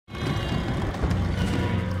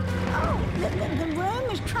The room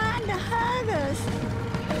is trying to hug us.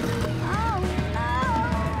 Oh, no.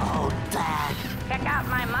 Oh, Dad. Check out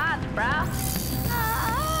my mods, bro.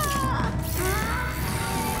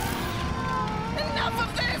 Enough of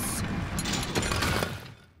this!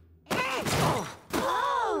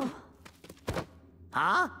 Oh.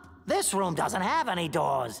 Huh? This room doesn't have any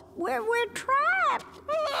doors. We're trapped.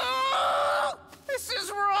 Oh, this is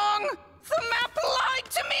wrong. The map lied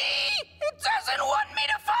to me. It doesn't want me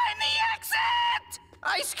to find the exit.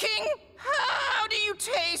 Ice King, how do you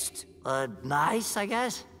taste? Nice, I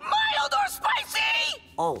guess? Mild or spicy?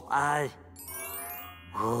 Oh,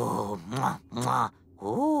 ooh, mwah, mwah,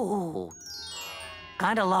 ooh.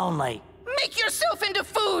 Kinda lonely. Make yourself into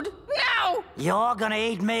food, now! You're gonna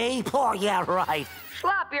eat me? Oh, yeah, right.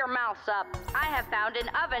 Slop your mouths up. I have found an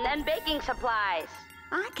oven and baking supplies.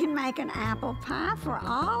 I can make an apple pie for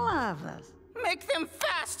all of us. Make them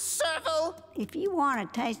fast, Serval. If you want a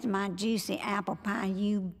taste of my juicy apple pie,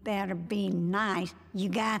 you better be nice. You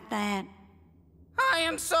got that? I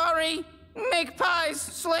am sorry. Make pies,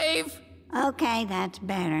 slave. Okay, that's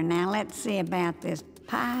better. Now let's see about this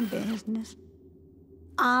pie business.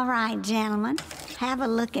 All right, gentlemen, have a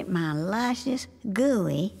look at my luscious,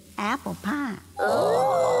 gooey apple pie.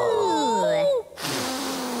 Ooh.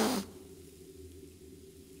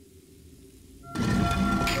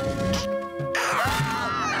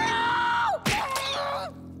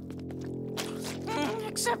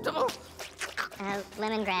 Acceptable.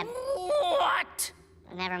 Lemongrab. What?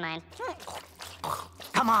 Never mind.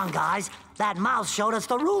 Come on, guys. That mouse showed us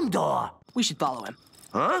the room door. We should follow him.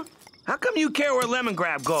 Huh? How come you care where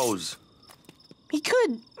Lemongrab goes? He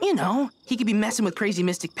could, you know, he could be messing with crazy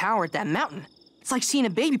mystic power at that mountain. It's like seeing a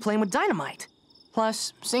baby playing with dynamite.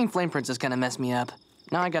 Plus, seeing Flame Princess kinda messed me up.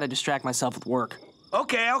 Now I gotta distract myself with work.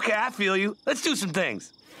 Okay, I feel you. Let's do some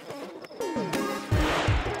things.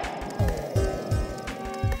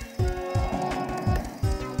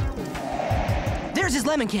 There's his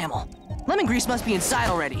lemon camel. Lemon grease must be inside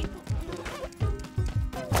already.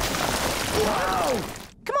 Whoa!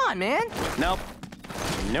 Come on, man. Nope.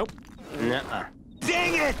 Nope. Nuh-uh.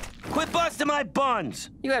 Dang it! Quit busting my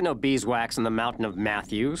buns! You have no beeswax in the mountain of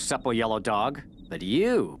Matthew, supple yellow dog. But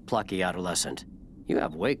you, plucky adolescent, you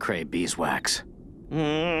have way-cray beeswax.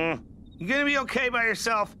 You gonna be okay by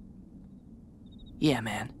yourself? Yeah,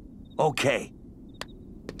 man. Okay.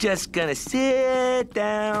 Just gonna sit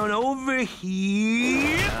down over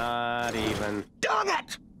here. Not even. Dang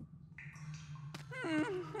it!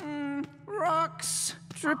 Rocks,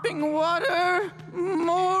 dripping water,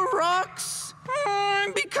 more rocks.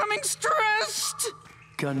 I'm becoming stressed.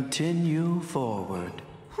 Continue forward.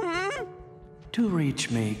 To reach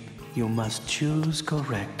me, you must choose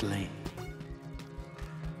correctly.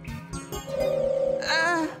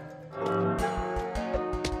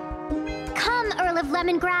 Come, Earl of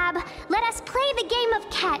Lemongrab. Let us play the game of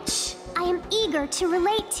catch. I am eager to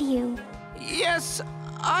relate to you. Yes,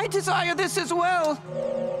 I desire this as well.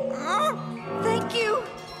 Thank you.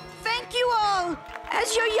 Thank you all.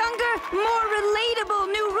 As your younger, more relatable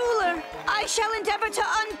new ruler, I shall endeavor to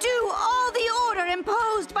undo all the order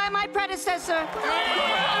imposed by my predecessor.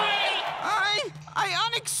 I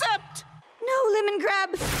unaccept. No,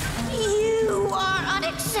 Lemongrab, you are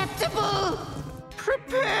unacceptable.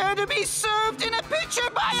 Prepare to be served in a pitcher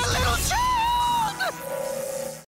by a little child.